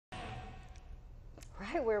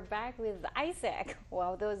right, we're back with Isiak.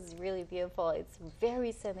 Wow, that was really beautiful. It's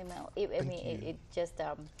very sentimental. It just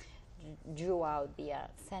drew out the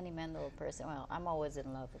sentimental person. Well, I'm always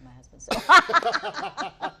in love with my husband, so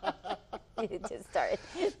it just started.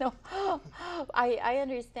 No, I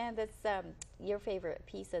understand that's your favorite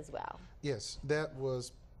piece as well. Yes, that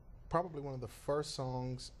was probably one of the first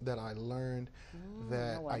songs that I learned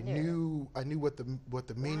that no I wonder. knew what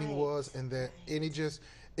the meaning Right, was, and that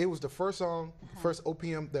it was the first song, first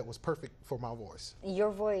OPM that was perfect for my voice. Your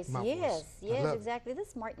voice, My yes, voice. I yes, love it. exactly. This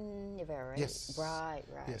is Martin Rivera, right? Yes. Right,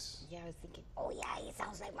 right. Yes. Yeah, I was thinking, oh yeah, he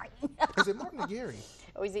sounds like Martin. Is it Martin or Gary?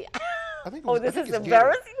 Oh, is he? I think. Oh, I this think is it's Gary.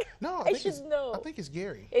 embarrassing. No, I think should it's, know. I think it's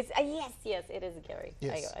Gary. It's yes, yes, it is Gary.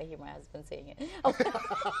 Yes. I hear my husband saying it.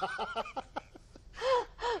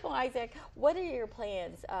 Well, Isiak, what are your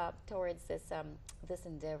plans towards this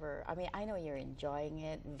endeavor? I mean, I know you're enjoying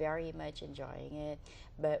it, very much enjoying it,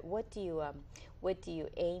 but what do you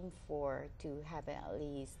aim for to happen at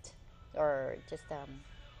least, or just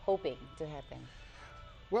hoping to happen?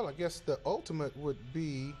 Well, I guess the ultimate would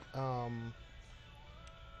be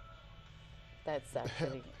That's have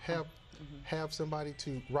actually have somebody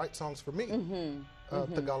to write songs for me,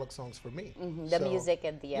 Tagalog songs for me. the So, music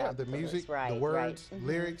and the yeah, the chorus, music, right, the words, right.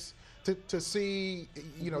 lyrics, to see,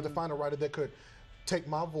 to find a writer that could take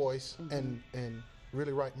my voice and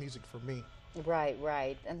really write music for me. Right,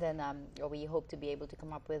 right, and then we hope to be able to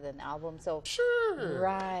come up with an album. So Sure.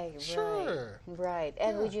 right, Sure. right.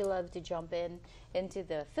 And Yeah. would you love to jump into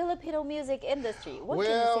the Filipino music industry? What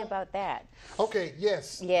can you Well, say about that? Okay.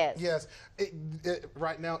 Yes. Yes. Yes.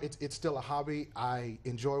 Right now, it's still a hobby. I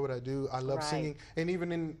enjoy what I do. I love Right. singing, and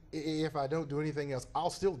even if I don't do anything else, I'll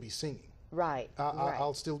still be singing. Right, right.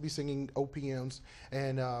 I'll still be singing OPMs,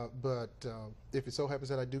 and but if it so happens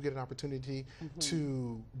that I do get an opportunity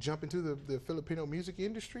to jump into the Filipino music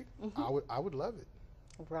industry, I would love it.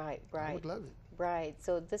 Right, I right. would love it. Right.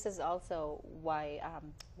 So this is also why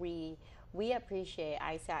we appreciate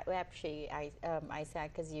Isiak. We appreciate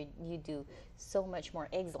Isiak because you do so much more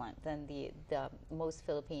excellent than the most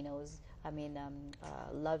Filipinos. I mean,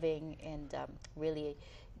 loving and really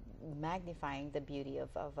magnifying the beauty of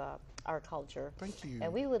our culture. Thank you.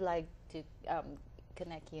 And we would like to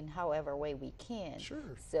connect you in however way we can.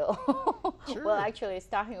 Sure. So, Sure. well, actually, I was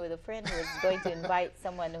talking with a friend who is going to invite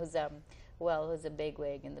someone who's who's a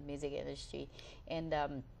bigwig in the music industry, and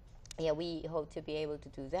yeah, we hope to be able to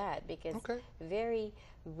do that because Okay. very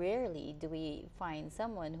rarely do we find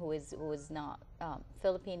someone who is not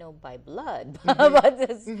Filipino by blood, but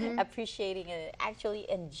is appreciating it, actually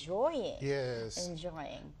enjoying. Yes.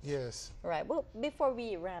 Enjoying. Yes. Right. Well, before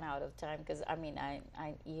we ran out of time, because I mean, I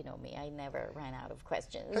you know me, I never ran out of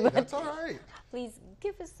questions. Hey, but that's all right. please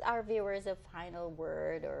give us, our viewers, a final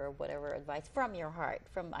word or whatever advice from your heart,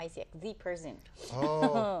 from Isiak, the person.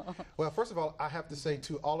 Oh, well, first of all, I have to say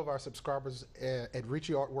to all of our subscribers at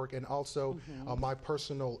Richie Artwork and also on my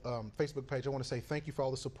personal Facebook page, I want to say thank you for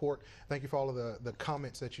all the support. Thank you for all of the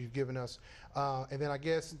comments that you've given us. And then I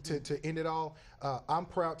guess to end it all, I'm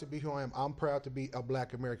proud to be who I am. I'm proud to be a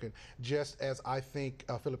Black American, just as I think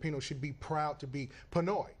Filipinos should be proud to be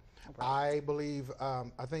Pinoy. Right. I believe,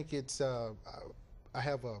 I think it's, I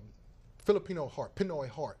have a Filipino heart, Pinoy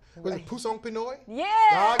heart. Was it Pusong Pinoy? Yeah.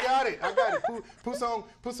 I got it.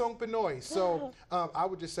 Pusong Pinoy. So I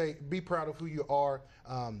would just say, be proud of who you are.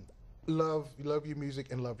 Love your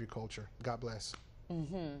music and love your culture. God bless.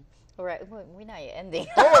 All right. Well, we're not yet ending.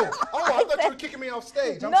 I thought you were kicking me off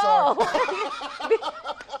stage. I'm sorry.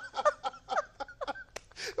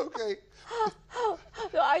 Okay.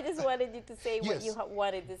 No, I just wanted you to say what Yes. you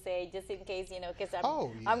wanted to say, just in case, because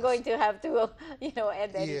Oh, I'm yes. going to have to,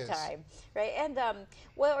 end any Yes. time, right? And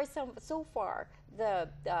what are so far the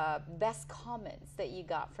best comments that you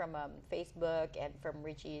got from Facebook and from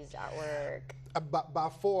Richie's artwork? By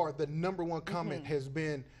far, the number one comment has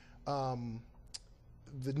been,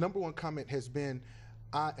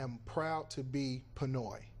 I am proud to be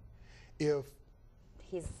Pinoy. If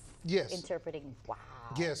He's Yes. interpreting. Wow.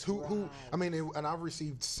 Yes, who right. I mean, and I've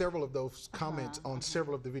received several of those comments on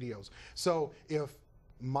several of the videos. So if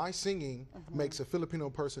my singing makes a Filipino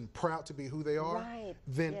person proud to be who they are, Right.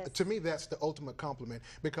 then Yes. to me that's the ultimate compliment,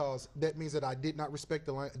 because that means that I did not respect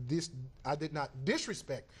I did not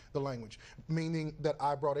disrespect the language, meaning that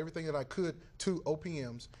I brought everything that I could to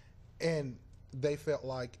OPMs, and they felt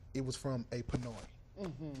like it was from a Pinoy.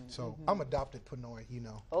 So I'm adopted Pinoy,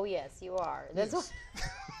 Oh yes, you are. That's Yes.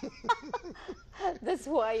 that's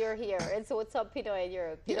why you're here. And so what's up, Pinoy?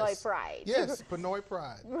 You're Pinoy Yes. pride. Yes, Pinoy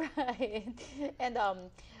pride. Right. And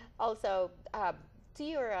also, to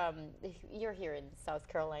your you're here in South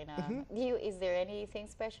Carolina. Is there anything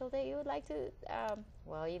special that you would like to?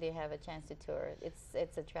 Well, you didn't have a chance to tour.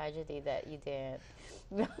 It's a tragedy that you didn't.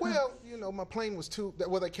 Well, you know, my plane was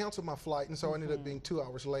they canceled my flight, and so I ended up being 2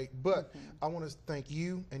 hours late. But I want to thank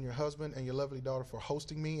you and your husband and your lovely daughter for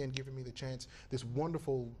hosting me and giving me the chance, this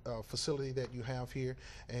wonderful facility that you have here.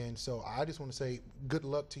 And so I just want to say good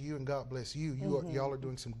luck to you and God bless you. Y'all are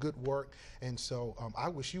doing some good work, and so I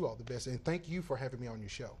wish you all the best. And thank you for having me on your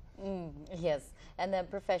show. Yes, and then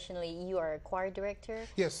professionally, you are a choir director.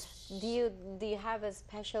 Yes. Do you have a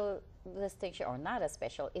special distinction, or not a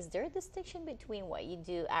special? Is there a distinction between what you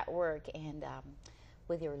do at work and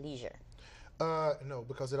with your leisure? No,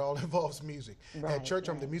 because it all involves music. At church,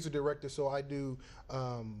 I'm the music director, so I do,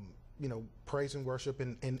 you know, praise and worship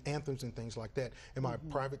and anthems and things like that. In my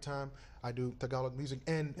private time, I do Tagalog music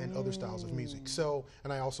and other styles of music. So,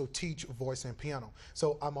 and I also teach voice and piano.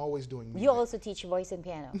 So I'm always doing music. You also teach voice and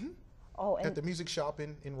piano? Oh, and at the music shop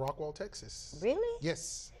in Rockwall, Texas. Really?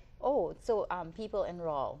 Yes. Oh, so people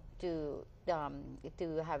enroll to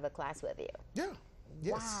have a class with you? Yeah.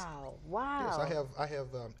 Yes. Wow! Wow! Yes, I have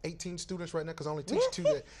 18 students right now because I only teach two.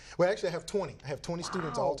 Well, actually, I have 20. I have 20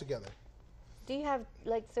 students all together. Do you have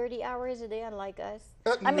like 30 hours a day, unlike us?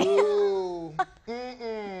 I mean, no.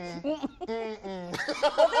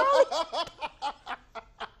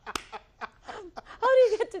 How do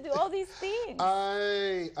you get to do all these things?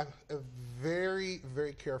 I'm very,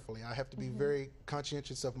 very carefully. I have to be very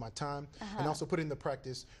conscientious of my time and also put into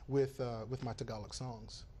practice with my Tagalog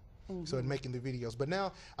songs. So in making the videos. But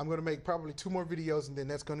now I'm going to make probably 2 more videos, and then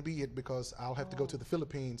that's going to be it because I'll have to go to the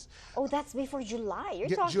Philippines. Oh, that's before July. You're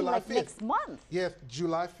Yeah, talking July like 5th. next month. Yeah,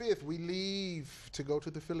 July 5th, we leave to go to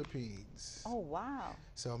the Philippines. Oh, wow.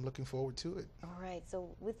 So I'm looking forward to it. All right.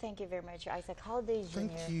 So we thank you very much, Isiak Holiday Jr.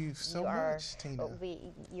 Thank you so much, Tina.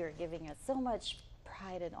 You're giving us so much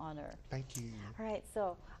pride and honor. Thank you. All right.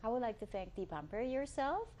 So I would like to thank Pamper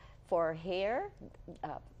yourself for hair,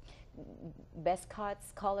 best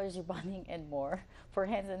cuts, colors, rebonding, and more. For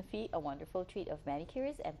hands and feet, a wonderful treat of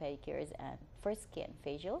manicures and pedicures, and for skin,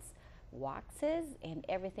 facials, waxes, and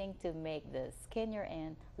everything to make the skin you're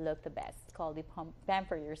in look the best. Call the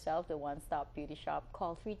Pamper Yourself, the one-stop beauty shop.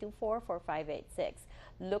 Call 324-4586.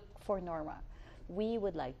 Look for Norma. We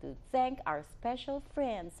would like to thank our special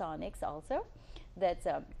friend Sonics also. That's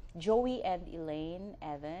Joey and Elaine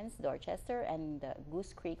Evans, Dorchester, and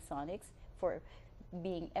Goose Creek Sonics for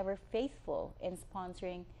being ever faithful in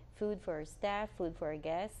sponsoring food for our staff, food for our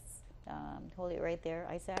guests. Hold it right there,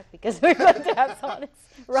 Isiak, because we're going to have Sonics,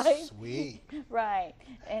 right? Sweet. Right.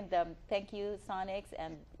 And thank you, Sonics,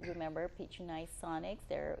 and remember, patronize Sonics.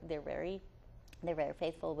 They're very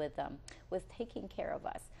faithful with taking care of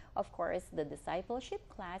us. Of course, the discipleship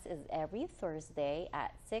class is every Thursday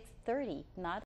at 6:30, not